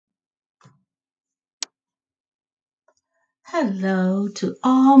Hello to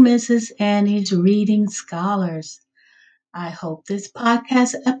all Mrs. Annie's reading scholars. I hope this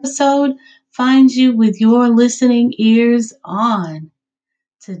podcast episode finds you with your listening ears on.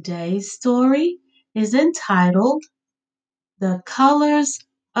 Today's story is entitled The Colors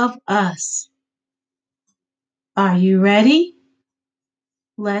of Us. Are you ready?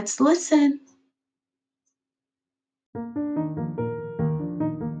 Let's listen.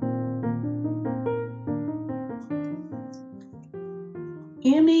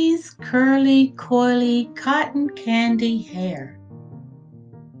 Emmy's curly, coily, cotton candy hair.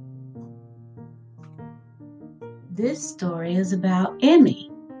 This story is about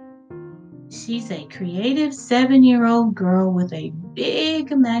Emmy. She's a creative 7-year-old girl with a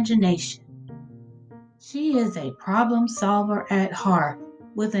big imagination. She is a problem solver at heart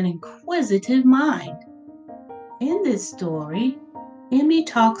with an inquisitive mind. In this story, Emmy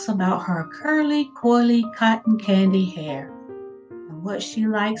talks about her curly, coily cotton candy hair and what she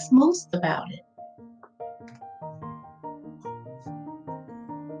likes most about it.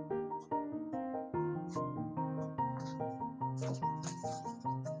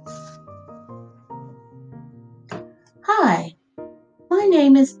 Hi, my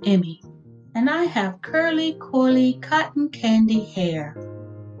name is Emmy, and I have curly, coily cotton candy hair.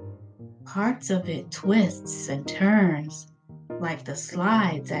 Parts of it twists and turns like the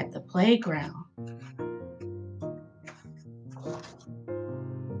slides at the playground.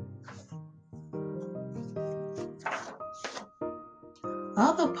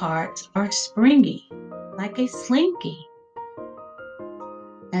 Other parts are springy, like a slinky.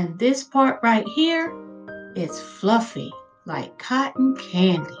 And this part right here is fluffy, like cotton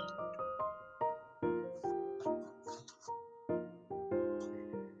candy.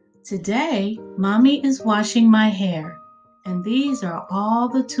 Today, Mommy is washing my hair, and these are all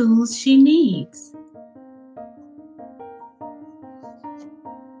the tools she needs.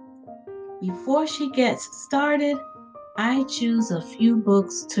 Before she gets started, I choose a few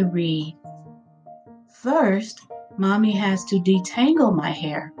books to read. First, Mommy has to detangle my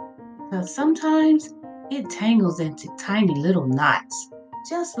hair because sometimes it tangles into tiny little knots,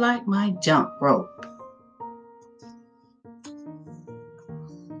 just like my jump rope.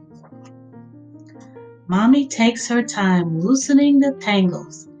 Mommy takes her time loosening the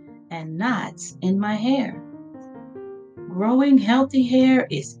tangles and knots in my hair. Growing healthy hair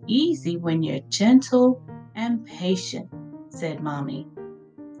is easy when you're gentle and patient, said Mommy.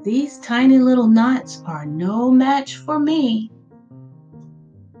 These tiny little knots are no match for me.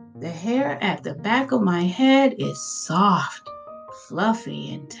 The hair at the back of my head is soft,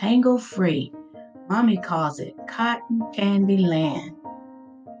 fluffy, and tangle-free. Mommy calls it cotton candy land.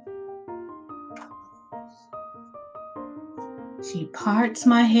 She parts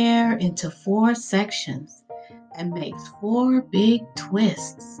my hair into 4 sections and makes 4 big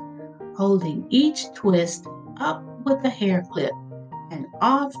twists, holding each twist up with a hair clip, and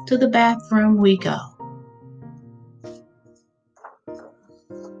off to the bathroom we go.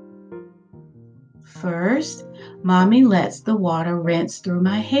 First, Mommy lets the water rinse through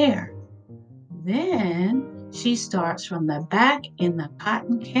my hair. Then she starts from the back in the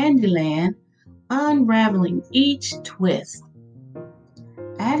cotton candy land, unraveling each twist.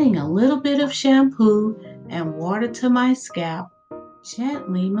 Adding a little bit of shampoo and water to my scalp,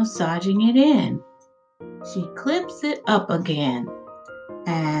 gently massaging it in. She clips it up again,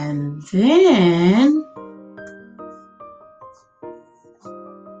 and then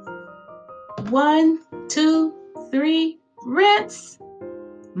 1, 2, 3, rinse.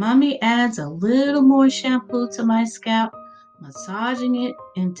 Mommy adds a little more shampoo to my scalp, massaging it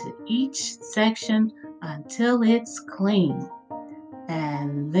into each section until it's clean.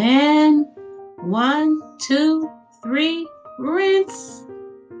 And then 1, 2, 3, rinse.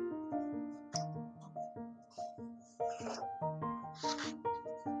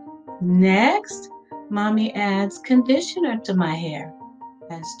 Next, Mommy adds conditioner to my hair,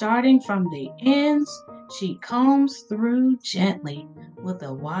 and starting from the ends, she combs through gently with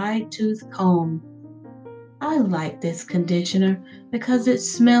a wide-tooth comb. I like this conditioner because it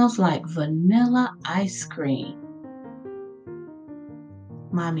smells like vanilla ice cream.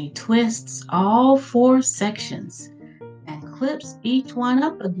 Mommy twists all 4 sections and clips each one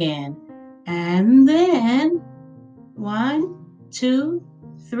up again, and then 1, 2,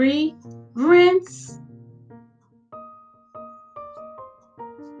 3, rinse.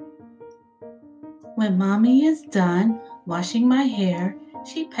 When Mommy is done washing my hair,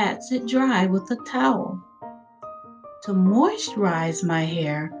 she pats it dry with a towel. To moisturize my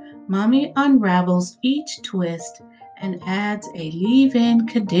hair, Mommy unravels each twist and adds a leave-in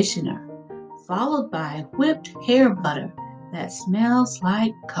conditioner, followed by whipped hair butter that smells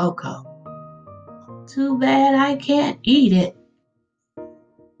like cocoa. Too bad I can't eat it.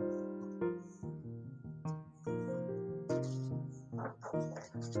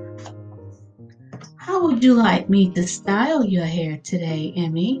 How would you like me to style your hair today,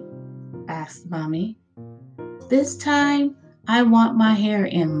 Emmy? Asked Mommy. This time, I want my hair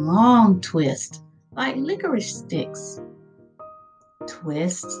in long twists, like licorice sticks.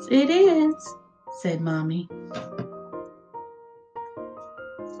 Twists it is, said Mommy.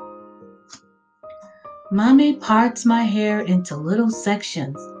 Mommy parts my hair into little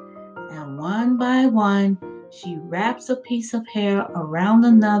sections, and one by one, she wraps a piece of hair around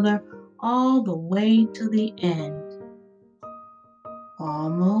another all the way to the end.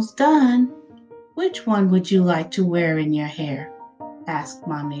 Almost done. Which one would you like to wear in your hair? Asked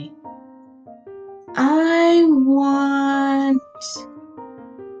Mommy. I want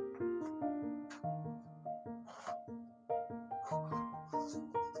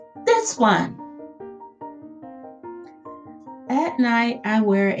this one. At night, I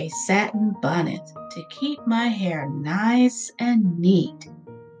wear a satin bonnet to keep my hair nice and neat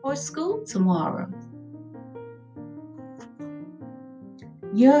for school tomorrow.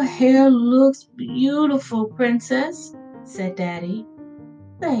 Your hair looks beautiful, Princess, said Daddy.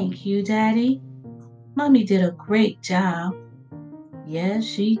 Thank you, Daddy. Mommy did a great job. Yes,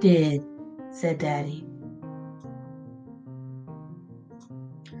 she did, said Daddy.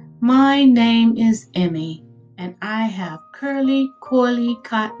 My name is Emmy, and I have curly, coily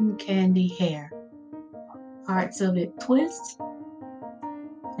cotton candy hair. Parts of it twist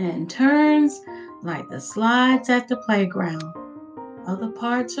and turns like the slides at the playground. Other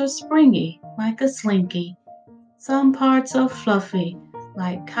parts are springy like a slinky. Some parts are fluffy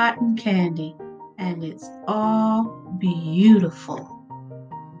like cotton candy, and it's all beautiful.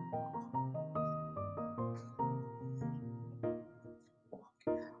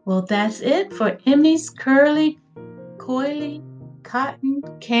 Well, that's it for Emmy's curly, coily cotton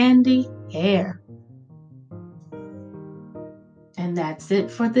candy hair. And that's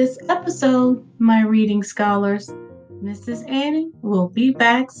it for this episode, my reading scholars. Mrs. Annie will be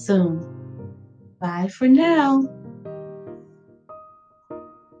back soon. Bye for now.